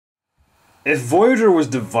If Voyager was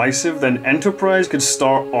divisive, then Enterprise could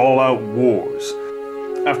start all-out wars.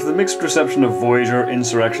 After the mixed reception of Voyager,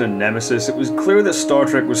 Insurrection and Nemesis, it was clear that Star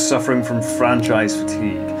Trek was suffering from franchise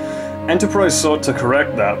fatigue. Enterprise sought to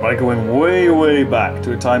correct that by going way back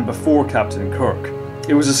to a time before Captain Kirk.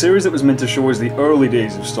 It was a series that was meant to show us the early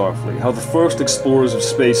days of Starfleet, how the first explorers of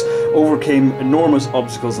space overcame enormous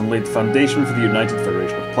obstacles and laid the foundation for the United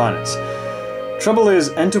Federation of Planets. Trouble is,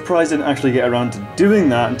 Enterprise didn't actually get around to doing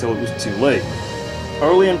that until it was too late.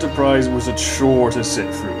 Early Enterprise was a chore to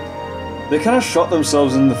sit through. They kind of shot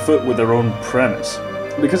themselves in the foot with their own premise.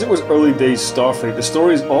 Because it was early days Starfleet, the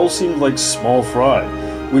stories all seemed like small fry.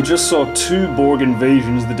 We just saw 2 Borg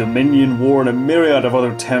invasions, the Dominion War, and a myriad of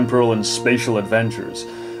other temporal and spatial adventures.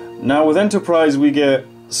 Now with Enterprise we get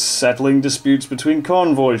settling disputes between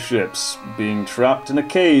convoy ships, being trapped in a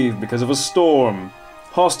cave because of a storm,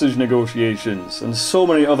 hostage negotiations, and so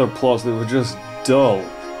many other plots that were just dull.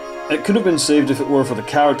 It could have been saved if it were for the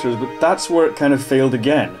characters, but that's where it kind of failed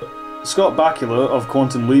again. Scott Bakula of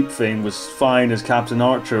Quantum Leap fame was fine as Captain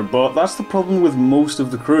Archer, but that's the problem with most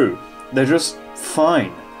of the crew. They're just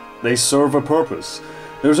fine. They serve a purpose.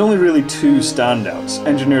 There's only really 2 standouts,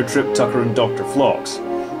 Engineer Trip Tucker and Dr. Phlox.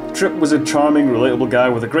 Trip was a charming, relatable guy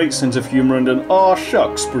with a great sense of humour and an aw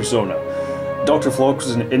shucks persona. Dr. Phlox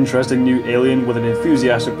was an interesting new alien with an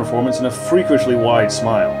enthusiastic performance and a freakishly wide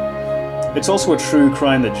smile. It's also a true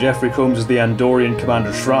crime that Jeffrey Combs as the Andorian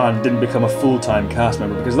Commander Shran didn't become a full-time cast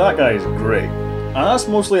member, because that guy is great. And that's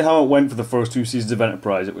mostly how it went for the first 2 seasons of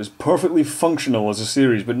Enterprise. It was perfectly functional as a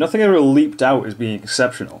series, but nothing ever leaped out as being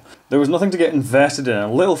exceptional. There was nothing to get invested in,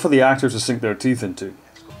 and little for the actors to sink their teeth into.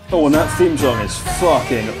 Oh, and that theme song is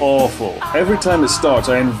fucking awful. Every time it starts,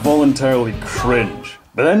 I involuntarily cringe.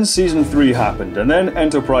 But then Season 3 happened, and then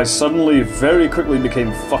Enterprise suddenly, very quickly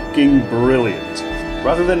became fucking brilliant.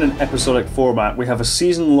 Rather than an episodic format, we have a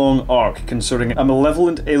season-long arc concerning a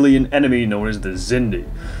malevolent alien enemy known as the Xindi.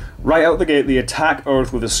 Right out the gate, they attack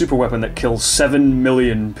Earth with a superweapon that kills 7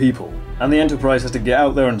 million people, and the Enterprise has to get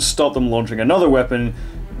out there and stop them launching another weapon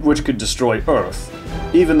which could destroy Earth,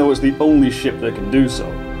 even though it's the only ship that can do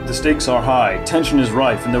so. The stakes are high, tension is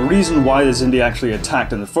rife, and the reason why the Xindi actually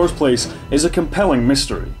attacked in the first place is a compelling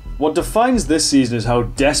mystery. What defines this season is how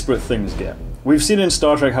desperate things get. We've seen in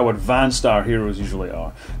Star Trek how advanced our heroes usually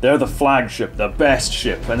are. They're the flagship, the best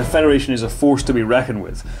ship, and the Federation is a force to be reckoned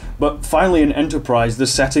with. But finally in Enterprise, the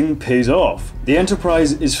setting pays off. The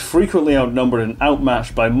Enterprise is frequently outnumbered and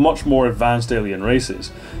outmatched by much more advanced alien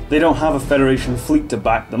races. They don't have a Federation fleet to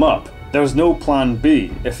back them up. There's no plan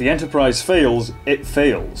B. If the Enterprise fails, it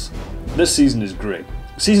fails. This season is great.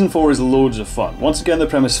 Season 4 is loads of fun. Once again, the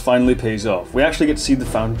premise finally pays off. We actually get to see the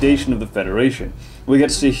foundation of the Federation. We get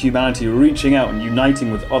to see humanity reaching out and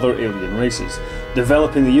uniting with other alien races,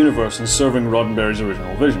 developing the universe and serving Roddenberry's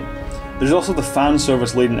original vision. There's also the fan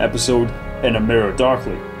service-laden episode In a Mirror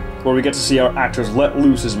Darkly, where we get to see our actors let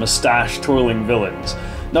loose as moustache-twirling villains.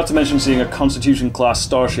 Not to mention seeing a Constitution-class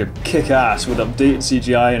starship kick ass with updated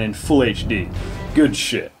CGI and in full HD. Good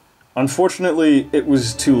shit. Unfortunately, it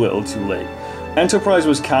was too little too late. Enterprise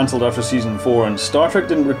was cancelled after Season 4 and Star Trek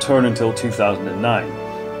didn't return until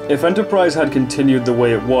 2009. If Enterprise had continued the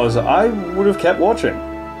way it was, I would have kept watching.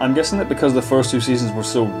 I'm guessing that because the first 2 seasons were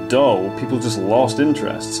so dull, people just lost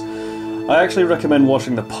interests. I actually recommend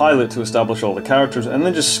watching the pilot to establish all the characters and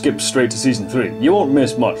then just skip straight to Season 3. You won't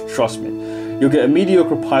miss much, trust me. You'll get a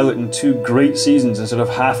mediocre pilot and 2 great seasons instead of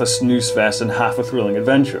half a snooze fest and half a thrilling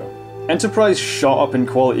adventure. Enterprise shot up in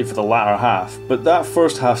quality for the latter half, but that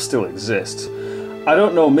first half still exists. I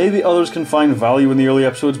don't know, maybe others can find value in the early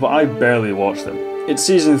episodes, but I barely watch them. It's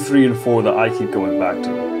Season 3 and 4 that I keep going back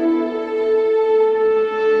to.